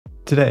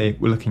Today,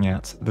 we're looking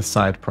at the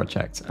side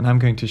project, and I'm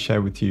going to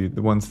share with you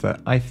the ones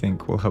that I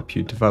think will help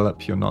you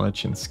develop your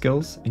knowledge and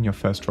skills in your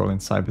first role in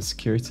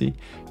cybersecurity,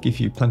 give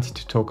you plenty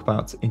to talk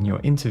about in your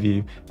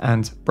interview,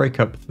 and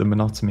break up the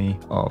monotony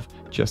of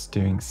just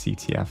doing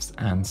CTFs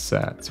and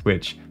certs,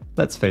 which,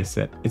 let's face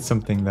it, it's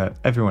something that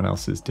everyone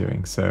else is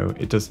doing, so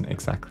it doesn't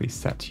exactly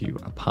set you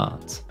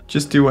apart.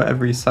 Just do what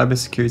every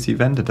cybersecurity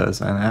vendor does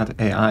and add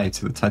AI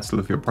to the title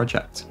of your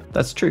project.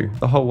 That's true,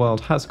 the whole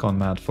world has gone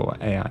mad for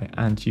AI,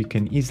 and you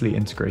can easily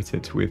integrate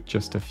it with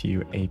just a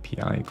few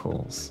API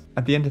calls.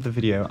 At the end of the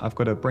video, I've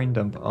got a brain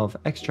dump of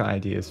extra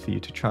ideas for you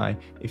to try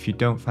if you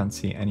don't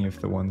fancy any of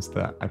the ones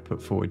that I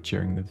put forward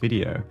during the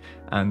video.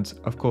 And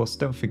of course,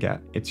 don't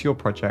forget, it's your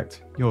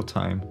project, your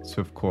time, so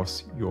of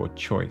course, your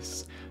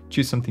choice.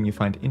 Choose something you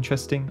find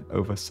interesting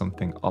over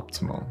something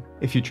optimal.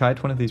 If you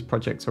tried one of these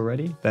projects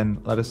already,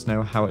 then let us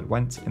know how it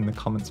went in the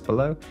comments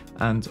below.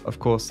 And of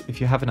course, if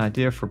you have an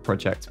idea for a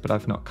project but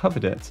I've not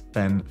covered it,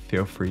 then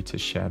feel free to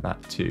share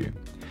that too.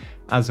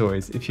 As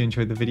always, if you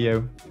enjoyed the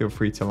video, feel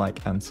free to like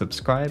and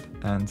subscribe,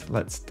 and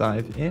let's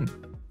dive in.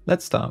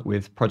 Let's start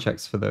with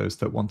projects for those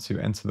that want to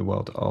enter the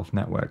world of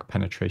network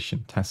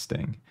penetration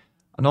testing.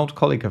 An old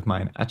colleague of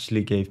mine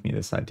actually gave me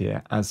this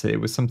idea, as it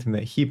was something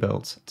that he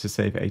built to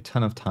save a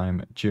ton of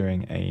time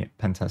during a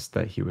pen test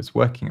that he was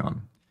working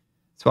on.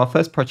 So our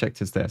first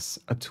project is this,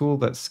 a tool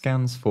that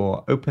scans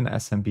for open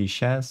SMB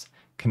shares,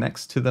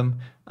 connects to them,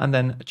 and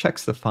then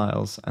checks the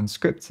files and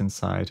scripts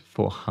inside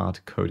for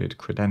hard-coded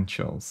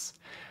credentials.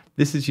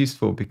 This is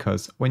useful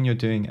because when you're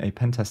doing a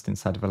pen test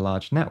inside of a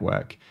large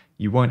network,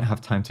 you won't have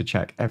time to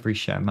check every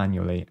share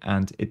manually,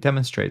 and it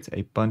demonstrates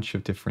a bunch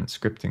of different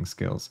scripting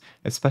skills,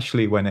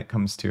 especially when it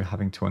comes to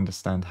having to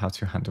understand how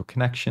to handle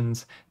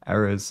connections,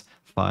 errors,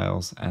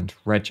 files, and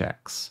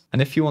regex.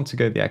 And if you want to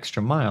go the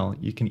extra mile,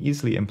 you can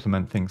easily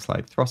implement things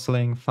like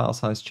throttling, file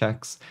size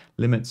checks,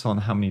 limits on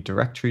how many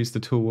directories the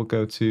tool will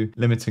go to,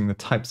 limiting the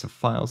types of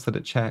files that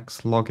it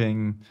checks,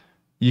 logging.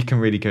 You can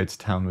really go to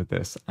town with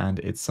this, and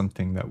it's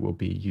something that will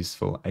be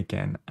useful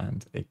again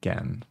and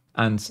again.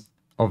 And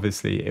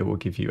obviously, it will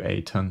give you a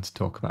ton to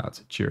talk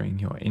about during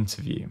your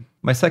interview.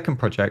 My second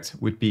project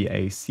would be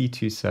a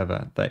C2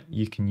 server that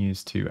you can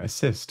use to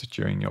assist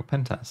during your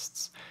pen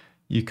tests.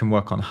 You can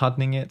work on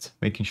hardening it,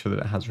 making sure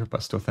that it has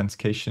robust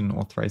authentication and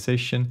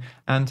authorization,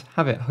 and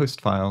have it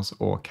host files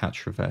or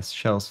catch reverse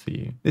shells for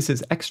you. This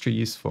is extra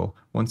useful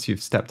once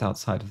you've stepped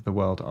outside of the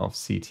world of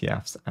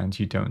CTFs and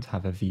you don't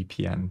have a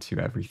VPN to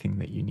everything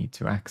that you need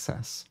to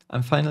access.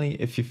 And finally,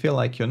 if you feel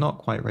like you're not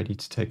quite ready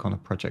to take on a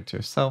project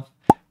yourself,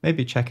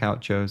 maybe check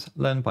out Joe's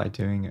Learn by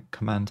Doing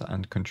Command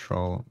and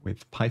Control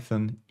with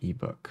Python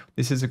ebook.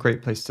 This is a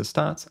great place to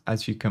start,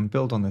 as you can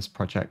build on this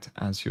project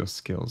as your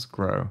skills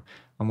grow.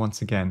 And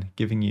once again,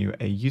 giving you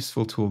a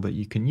useful tool that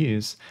you can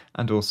use,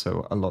 and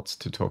also a lot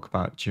to talk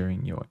about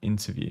during your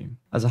interview.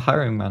 As a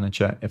hiring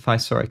manager, if I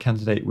saw a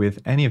candidate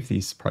with any of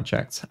these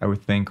projects, I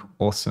would think,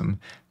 awesome,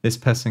 this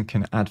person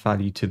can add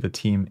value to the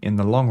team in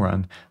the long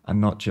run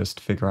and not just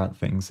figure out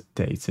things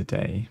day to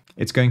day.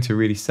 It's going to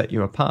really set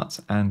you apart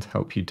and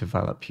help you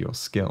develop your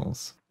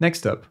skills.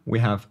 Next up, we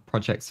have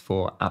projects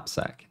for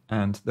AppSec,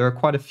 and there are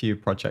quite a few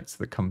projects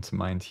that come to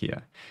mind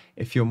here.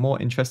 If you're more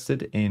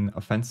interested in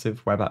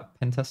offensive web app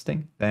pen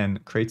testing, then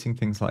creating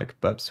things like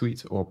Burp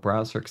Suite or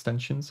browser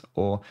extensions,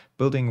 or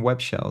building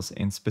web shells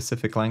in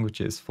specific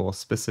languages for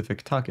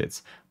specific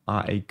targets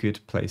are a good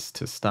place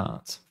to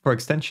start. For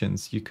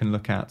extensions, you can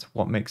look at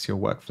what makes your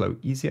workflow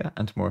easier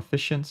and more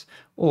efficient,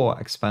 or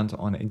expand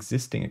on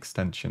existing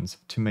extensions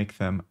to make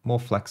them more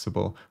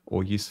flexible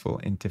or useful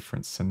in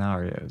different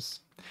scenarios.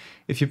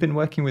 If you've been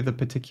working with a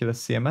particular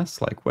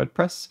CMS like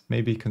WordPress,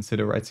 maybe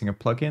consider writing a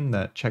plugin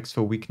that checks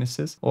for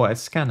weaknesses, or a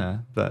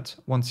scanner that,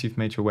 once you've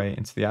made your way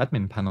into the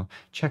admin panel,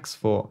 checks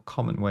for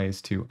common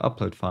ways to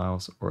upload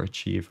files or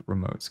achieve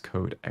remote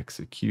code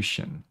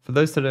execution. For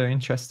those that are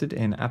interested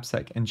in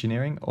AppSec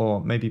engineering, or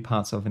maybe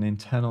parts of an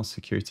internal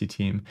security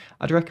team,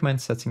 I'd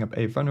recommend setting up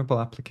a vulnerable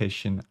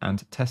application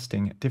and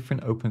testing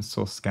different open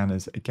source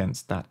scanners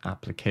against that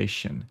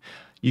application.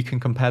 You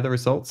can compare the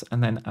results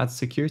and then add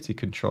security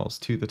controls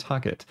to the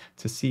target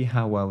to see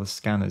how well the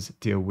scanners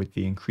deal with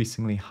the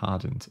increasingly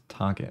hardened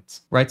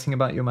targets. Writing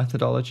about your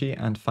methodology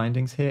and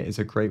findings here is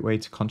a great way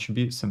to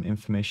contribute some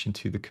information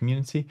to the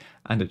community,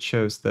 and it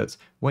shows that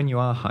when you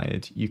are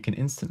hired, you can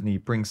instantly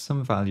bring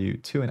some value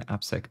to an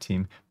AppSec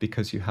team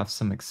because you have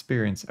some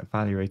experience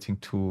evaluating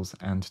tools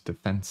and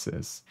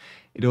defenses.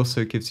 It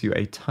also gives you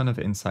a ton of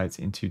insights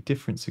into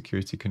different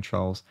security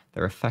controls,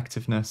 their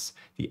effectiveness,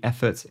 the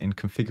effort in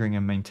configuring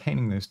and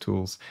maintaining those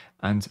tools,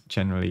 and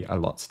generally a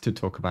lot to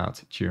talk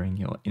about during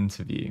your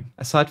interview.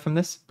 Aside from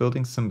this,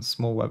 building some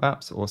small web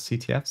apps or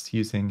CTFs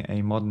using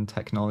a modern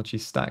technology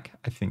stack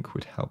I think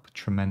would help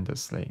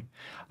tremendously.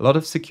 A lot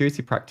of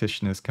security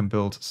practitioners can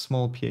build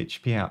small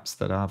PHP apps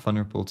that are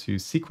vulnerable to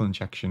SQL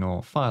injection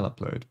or file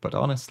upload, but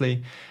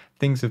honestly,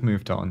 things have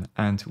moved on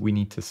and we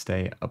need to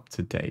stay up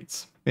to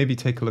date. Maybe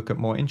take a look at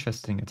more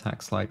interesting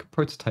attacks like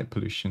prototype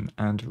pollution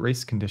and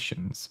race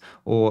conditions,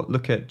 or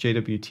look at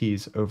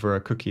JWTs over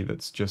a cookie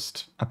that's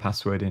just a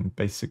password in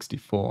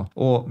base64,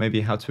 or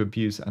maybe how to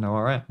abuse an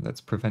ORM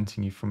that's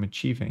preventing you from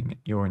achieving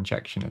your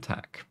injection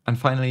attack. And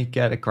finally,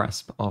 get a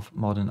grasp of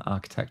modern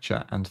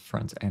architecture and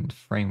front-end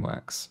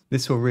frameworks.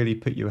 This will really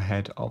put you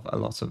ahead of a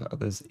lot of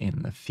others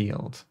in the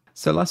field.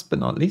 So last but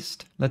not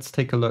least, let's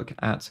take a look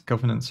at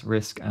governance,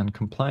 risk, and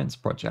compliance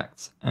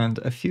projects, and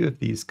a few of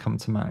these come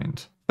to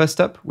mind. First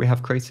up, we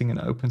have creating an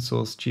open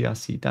source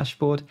GRC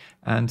dashboard,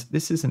 and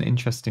this is an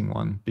interesting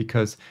one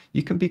because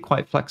you can be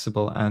quite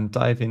flexible and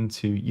dive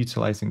into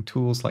utilizing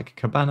tools like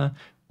Kibana,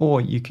 or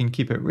you can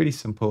keep it really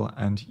simple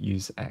and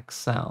use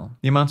Excel.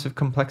 The amount of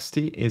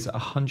complexity is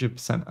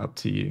 100% up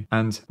to you,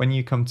 and when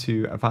you come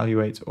to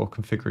evaluate or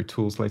configure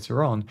tools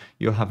later on,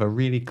 you'll have a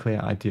really clear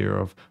idea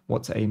of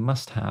what's a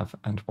must-have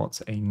and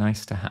what's a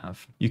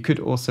nice-to-have. You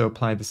could also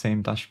apply the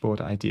same dashboard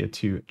idea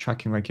to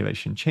tracking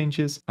regulation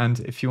changes,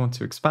 and if you want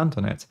to expand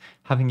on it,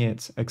 having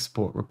it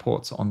export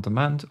reports on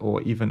demand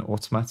or even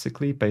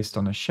automatically based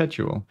on a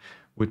schedule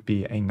would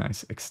be a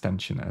nice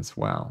extension as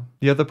well.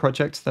 The other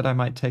project that I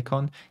might take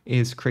on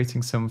is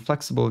creating some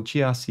flexible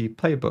GRC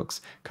playbooks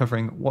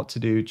covering what to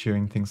do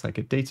during things like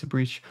a data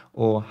breach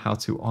or how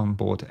to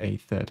onboard a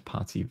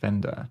third-party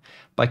vendor.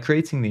 By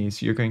creating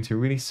these, you're going to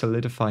really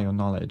solidify your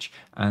knowledge,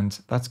 and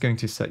that's going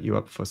to set you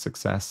up for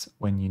success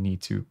when you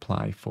need to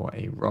apply for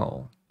a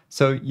role.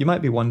 So you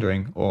might be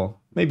wondering, or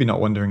maybe not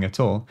wondering at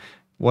all,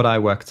 what I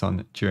worked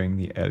on during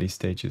the early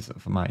stages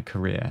of my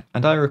career,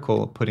 and I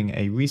recall putting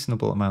a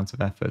reasonable amount of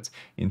effort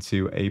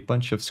into a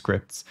bunch of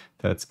scripts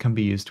that can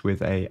be used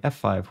with a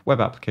F5 web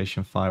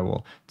application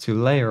firewall to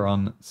layer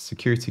on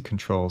security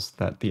controls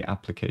that the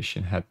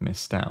application had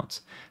missed out.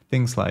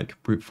 Things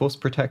like brute force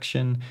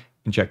protection,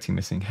 injecting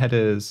missing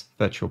headers,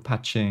 virtual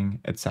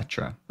patching,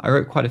 etc. I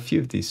wrote quite a few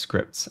of these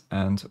scripts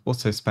and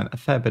also spent a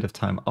fair bit of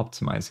time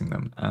optimizing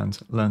them and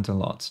learned a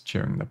lot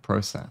during the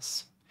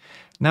process.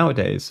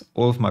 Nowadays,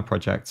 all of my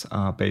projects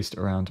are based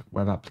around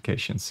web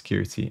application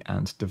security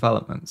and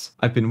development.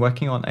 I've been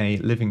working on a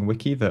living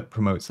wiki that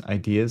promotes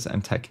ideas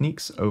and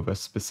techniques over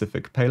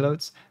specific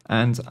payloads,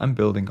 and I'm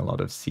building a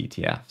lot of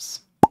CTFs.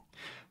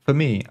 For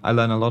me, I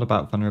learn a lot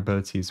about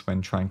vulnerabilities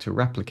when trying to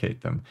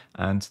replicate them,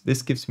 and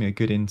this gives me a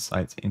good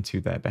insight into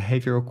their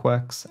behavioral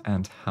quirks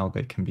and how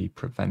they can be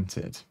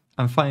prevented.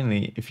 And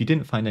finally, if you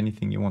didn't find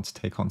anything you want to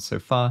take on so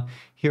far,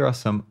 here are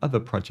some other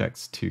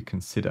projects to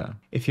consider.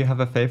 If you have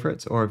a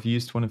favorite or have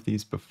used one of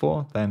these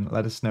before, then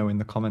let us know in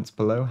the comments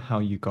below how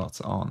you got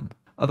on.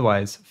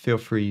 Otherwise, feel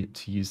free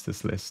to use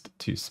this list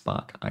to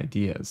spark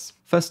ideas.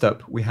 First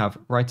up, we have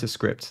write a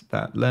script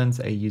that learns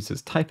a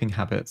user's typing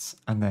habits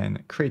and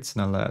then creates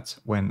an alert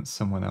when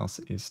someone else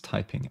is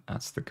typing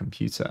at the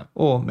computer.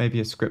 Or maybe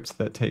a script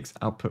that takes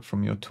output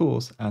from your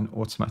tools and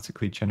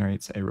automatically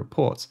generates a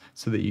report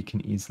so that you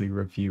can easily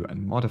review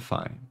and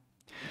modify.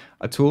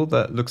 A tool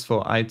that looks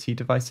for IoT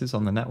devices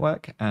on the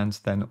network and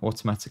then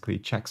automatically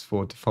checks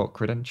for default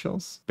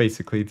credentials,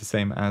 basically the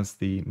same as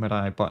the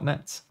Mirai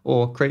botnet,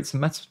 or creates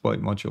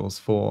Metasploit modules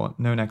for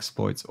known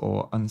exploits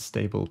or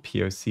unstable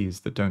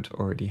POCs that don't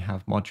already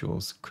have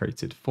modules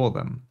created for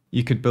them.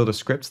 You could build a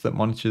script that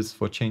monitors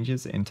for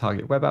changes in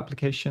target web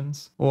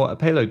applications, or a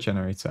payload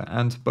generator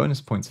and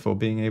bonus points for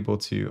being able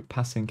to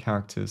pass in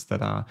characters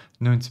that are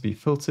known to be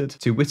filtered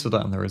to whittle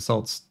down the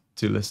results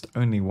to list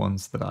only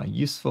ones that are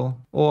useful,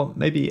 or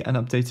maybe an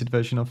updated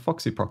version of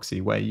Foxy Proxy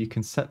where you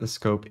can set the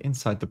scope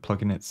inside the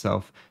plugin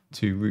itself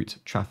to route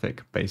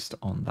traffic based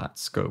on that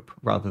scope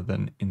rather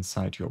than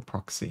inside your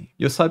proxy.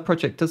 Your side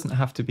project doesn't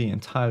have to be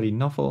entirely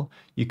novel.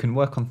 You can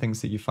work on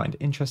things that you find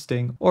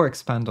interesting or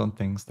expand on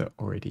things that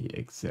already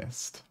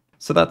exist.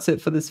 So that's it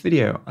for this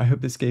video. I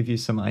hope this gave you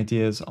some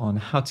ideas on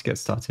how to get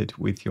started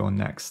with your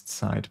next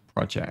side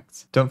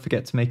project. Don't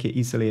forget to make it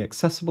easily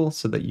accessible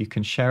so that you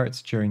can share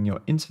it during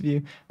your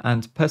interview,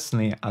 and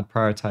personally, I'd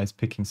prioritize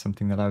picking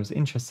something that I was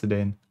interested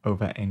in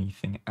over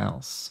anything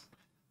else.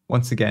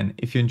 Once again,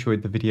 if you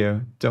enjoyed the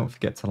video, don't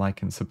forget to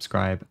like and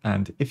subscribe,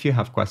 and if you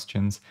have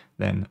questions,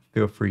 then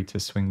feel free to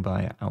swing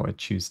by our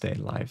Tuesday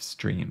live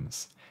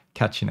streams.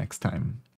 Catch you next time.